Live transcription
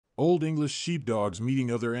Old English Sheepdogs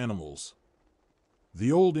meeting other animals.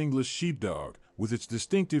 The Old English Sheepdog, with its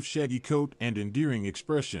distinctive shaggy coat and endearing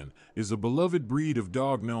expression, is a beloved breed of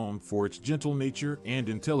dog known for its gentle nature and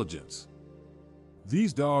intelligence.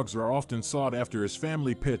 These dogs are often sought after as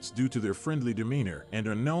family pets due to their friendly demeanor and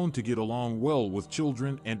are known to get along well with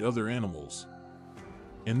children and other animals.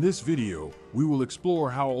 In this video, we will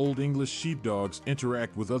explore how Old English Sheepdogs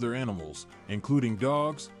interact with other animals, including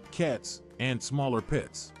dogs, cats, and smaller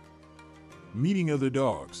pets. Meeting other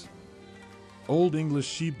dogs. Old English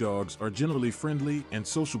Sheepdogs are generally friendly and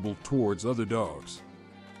sociable towards other dogs.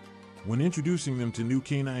 When introducing them to new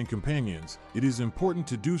canine companions, it is important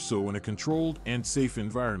to do so in a controlled and safe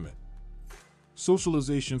environment.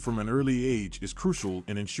 Socialization from an early age is crucial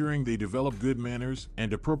in ensuring they develop good manners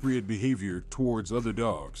and appropriate behavior towards other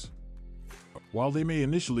dogs. While they may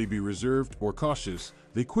initially be reserved or cautious,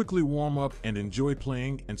 they quickly warm up and enjoy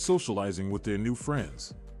playing and socializing with their new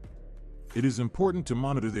friends. It is important to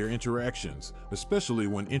monitor their interactions, especially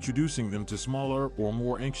when introducing them to smaller or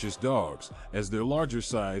more anxious dogs, as their larger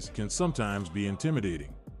size can sometimes be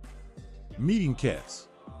intimidating. Meeting cats.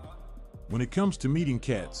 When it comes to meeting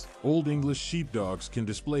cats, Old English Sheepdogs can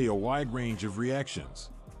display a wide range of reactions.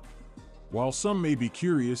 While some may be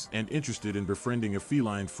curious and interested in befriending a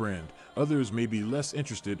feline friend, others may be less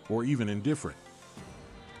interested or even indifferent.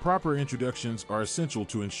 Proper introductions are essential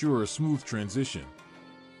to ensure a smooth transition.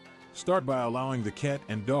 Start by allowing the cat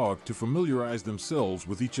and dog to familiarize themselves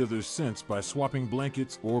with each other's scents by swapping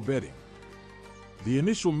blankets or bedding. The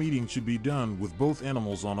initial meeting should be done with both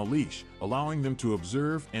animals on a leash, allowing them to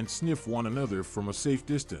observe and sniff one another from a safe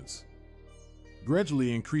distance.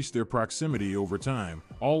 Gradually increase their proximity over time,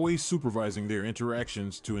 always supervising their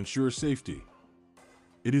interactions to ensure safety.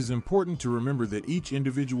 It is important to remember that each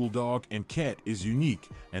individual dog and cat is unique,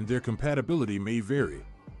 and their compatibility may vary.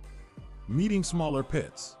 Meeting smaller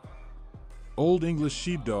pets. Old English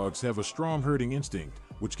Sheepdogs have a strong herding instinct,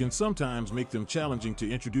 which can sometimes make them challenging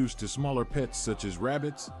to introduce to smaller pets such as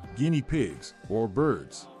rabbits, guinea pigs, or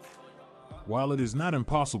birds. While it is not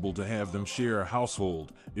impossible to have them share a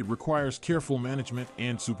household, it requires careful management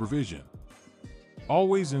and supervision.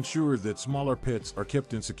 Always ensure that smaller pets are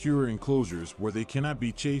kept in secure enclosures where they cannot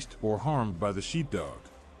be chased or harmed by the sheepdog.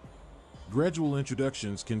 Gradual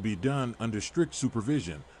introductions can be done under strict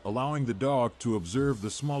supervision, allowing the dog to observe the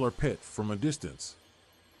smaller pet from a distance.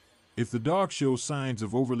 If the dog shows signs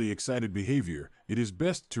of overly excited behavior, it is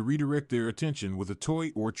best to redirect their attention with a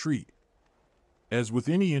toy or treat. As with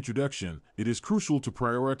any introduction, it is crucial to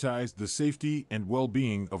prioritize the safety and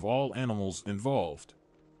well-being of all animals involved.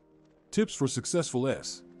 Tips for successful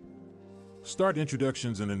S. Start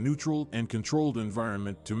introductions in a neutral and controlled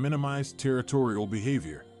environment to minimize territorial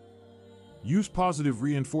behavior. Use positive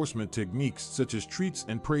reinforcement techniques such as treats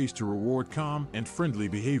and praise to reward calm and friendly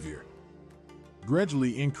behavior.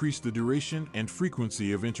 Gradually increase the duration and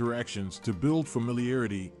frequency of interactions to build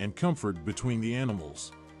familiarity and comfort between the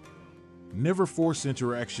animals. Never force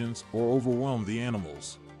interactions or overwhelm the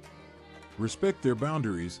animals. Respect their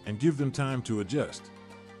boundaries and give them time to adjust.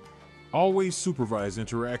 Always supervise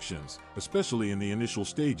interactions, especially in the initial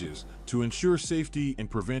stages, to ensure safety and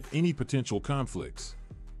prevent any potential conflicts.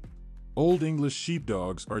 Old English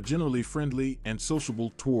Sheepdogs are generally friendly and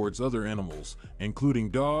sociable towards other animals, including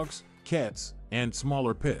dogs, cats, and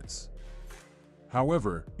smaller pets.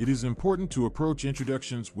 However, it is important to approach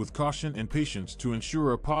introductions with caution and patience to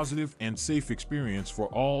ensure a positive and safe experience for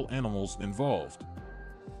all animals involved.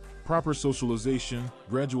 Proper socialization,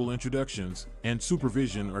 gradual introductions, and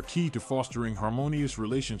supervision are key to fostering harmonious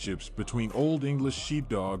relationships between Old English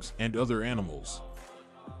Sheepdogs and other animals.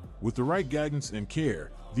 With the right guidance and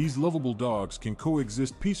care, these lovable dogs can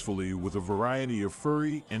coexist peacefully with a variety of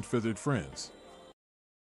furry and feathered friends.